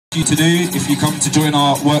You to do if you come to join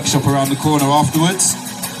our workshop around the corner afterwards.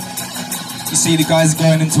 You see the guys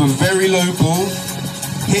going into a very low ball,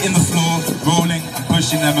 hitting the floor, rolling and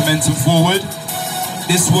pushing their momentum forward.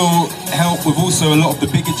 This will help with also a lot of the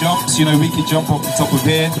bigger jumps. You know, we could jump off the top of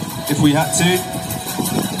here if we had to.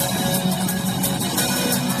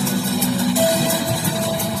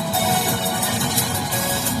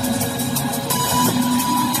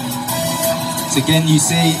 So again, you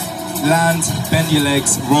see, land, bend your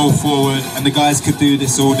legs, roll forward, and the guys could do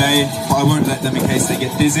this all day, but I won't let them in case they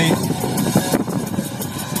get dizzy.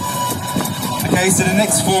 Okay, so the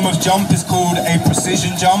next form of jump is called a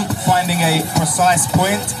precision jump, finding a precise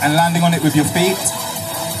point and landing on it with your feet.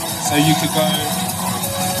 So you could go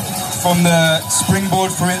from the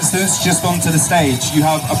springboard, for instance, just onto the stage. You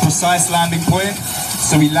have a precise landing point,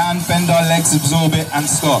 so we land, bend our legs, absorb it, and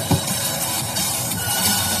stop.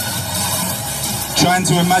 Trying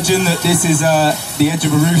to imagine that this is the edge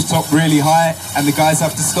of a rooftop really high and the guys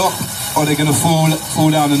have to stop or they're going to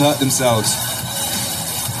fall down and hurt themselves.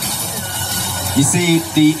 You see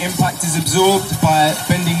the impact is absorbed by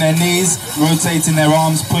bending their knees, rotating their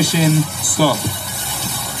arms, pushing, stop.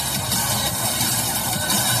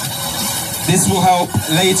 This will help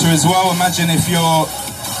later as well. Imagine if you're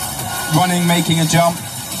running, making a jump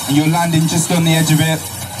and you're landing just on the edge of it,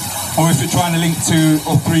 or if you're trying to link 2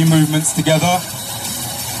 or 3 movements together.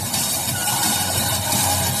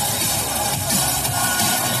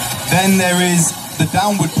 Then there is the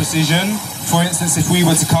downward precision. For instance, if we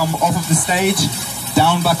were to come off of the stage,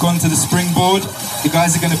 down back onto the springboard, the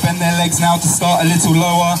guys are going to bend their legs now to start a little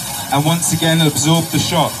lower and once again absorb the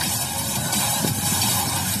shock.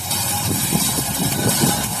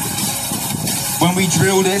 When we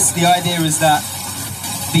drill this, the idea is that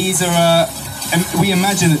these are, we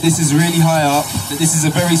imagine that this is really high up, that this is a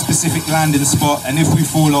very specific landing spot, and if we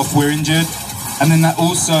fall off, we're injured. And then that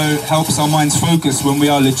also helps our minds focus when we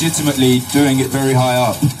are legitimately doing it very high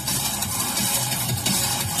up.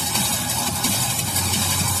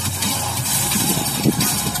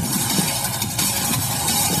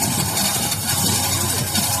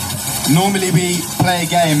 Normally we play a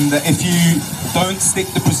game that if you don't stick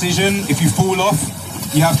the precision, if you fall off,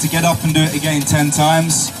 you have to get up and do it again 10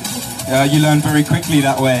 times. You learn very quickly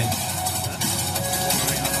that way.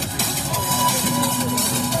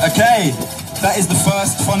 Okay. That is the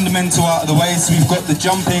first fundamental out of the way, so we've got the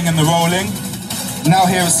jumping and the rolling. Now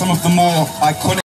here are some of the more iconic